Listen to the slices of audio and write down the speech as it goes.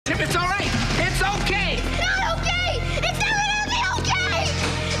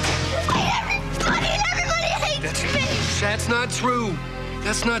not true.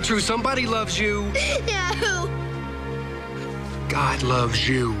 That's not true. Somebody loves you. Yeah, who? God loves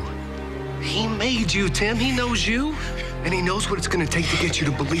you. He made you, Tim. He knows you. And he knows what it's going to take to get you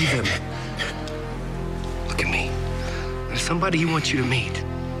to believe him. Look at me. There's somebody he wants you to meet.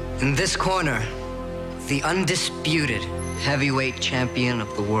 In this corner, the undisputed heavyweight champion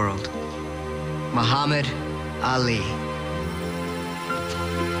of the world, Muhammad Ali.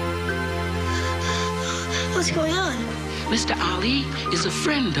 What's going on? Mr. Ali is a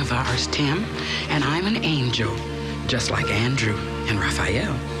friend of ours, Tim, and I'm an angel, just like Andrew and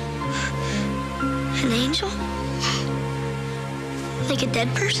Raphael. An angel? Like a dead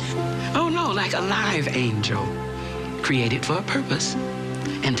person? Oh, no, like a live angel, created for a purpose.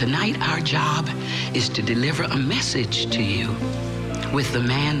 And tonight, our job is to deliver a message to you with the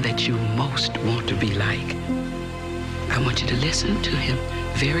man that you most want to be like. I want you to listen to him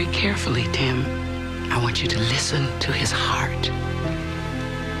very carefully, Tim. I want you to listen to his heart.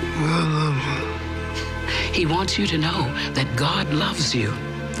 He wants you to know that God loves you,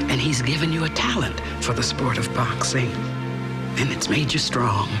 and he's given you a talent for the sport of boxing. And it's made you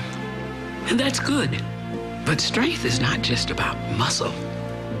strong. And that's good. But strength is not just about muscle.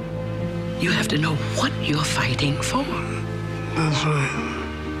 You have to know what you're fighting for. That's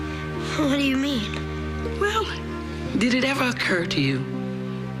right. What do you mean? Well, did it ever occur to you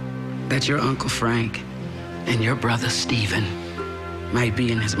that your Uncle Frank and your brother Stephen might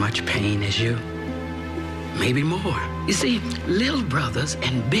be in as much pain as you? Maybe more. You see, little brothers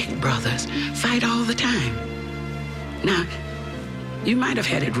and big brothers fight all the time. Now, you might have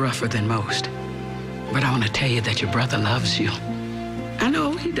had it rougher than most, but I want to tell you that your brother loves you. I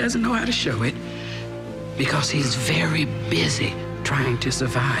know he doesn't know how to show it because he's very busy trying to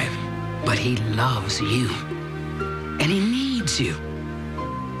survive, but he loves you, and he needs you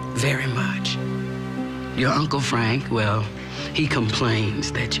very much. Your Uncle Frank, well, he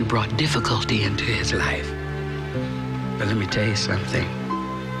complains that you brought difficulty into his life. But let me tell you something.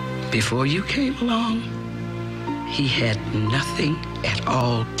 Before you came along, he had nothing at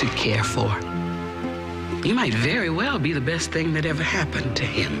all to care for. You might very well be the best thing that ever happened to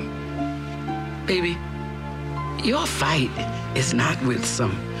him. Baby, your fight is not with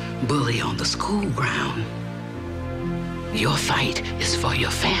some bully on the school ground. Your fight is for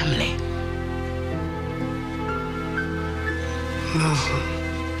your family.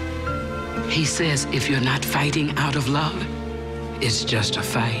 He says if you're not fighting out of love, it's just a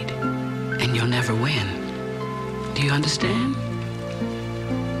fight, and you'll never win. Do you understand?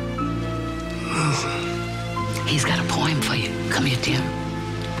 He's got a poem for you. Come here, Tim.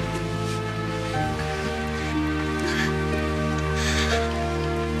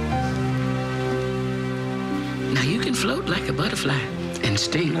 Now, you can float like a butterfly and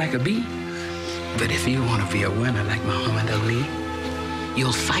sting like a bee. But if you want to be a winner like Muhammad Ali,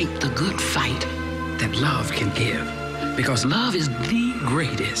 you'll fight the good fight that love can give. Because love is the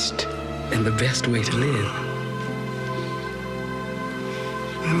greatest and the best way to live.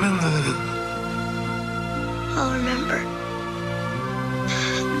 Remember. I'll remember.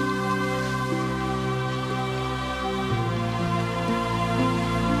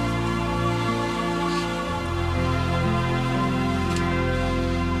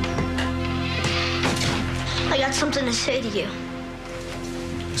 I got something to say to you.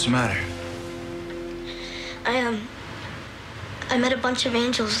 What's the matter? I met a bunch of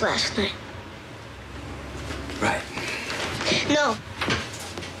angels last night. Right. No.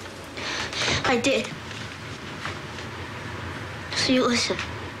 I did. So you listen.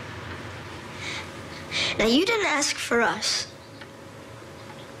 Now, you didn't ask for us.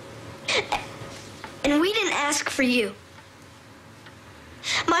 And we didn't ask for you.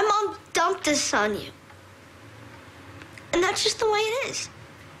 My mom dumped us on you. And that's just the way it is.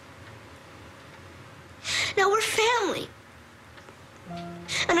 Now, we're family.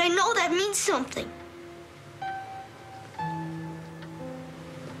 And I know that means something.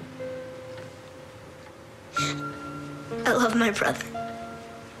 I love my brother.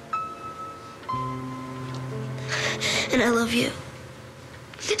 And I love you.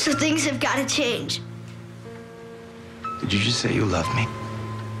 So things have got to change. Did you just say you love me?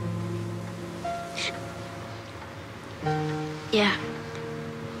 Yeah.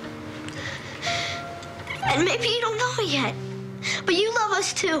 And maybe you don't know it yet, but you love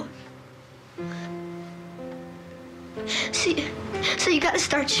us too. So you got to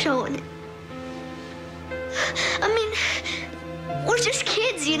start showing it. I mean, we're just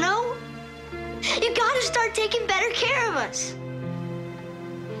kids, you know? You got to start taking better care of us.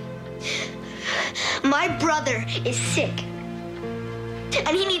 My brother is sick.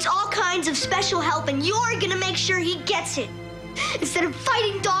 And he needs all kinds of special help, and you're gonna make sure he gets it. instead of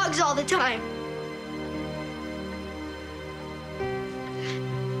fighting dogs all the time.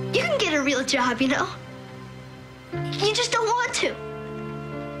 You can get a real job, you know. You just don't want to.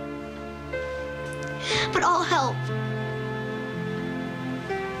 But I'll help.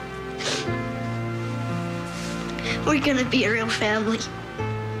 We're gonna be a real family.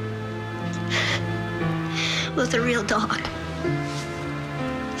 With a real dog.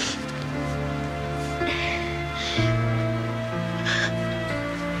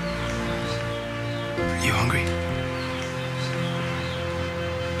 Are you hungry?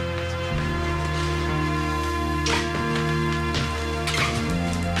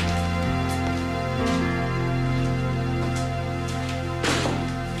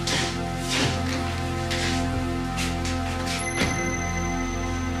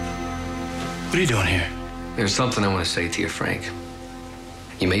 What are you doing here? There's something I want to say to you, Frank.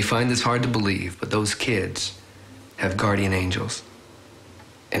 You may find this hard to believe, but those kids have guardian angels.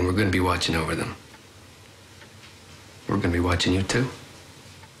 And we're going to be watching over them. We're going to be watching you, too.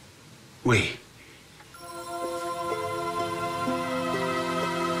 We.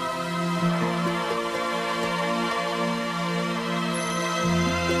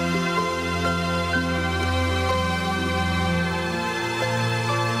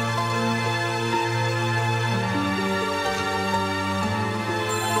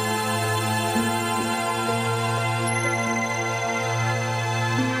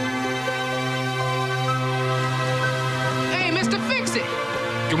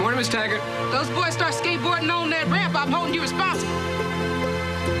 Good morning, Miss Taggart. Those boys start skateboarding on that ramp, I'm holding you responsible.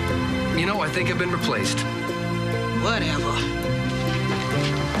 You know, I think I've been replaced. Whatever.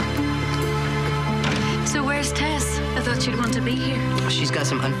 So where's Tess? I thought you'd want to be here. She's got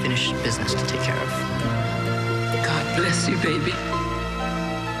some unfinished business to take care of. God bless you, baby.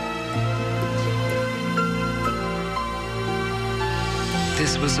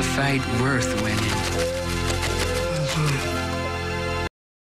 This was a fight worth winning.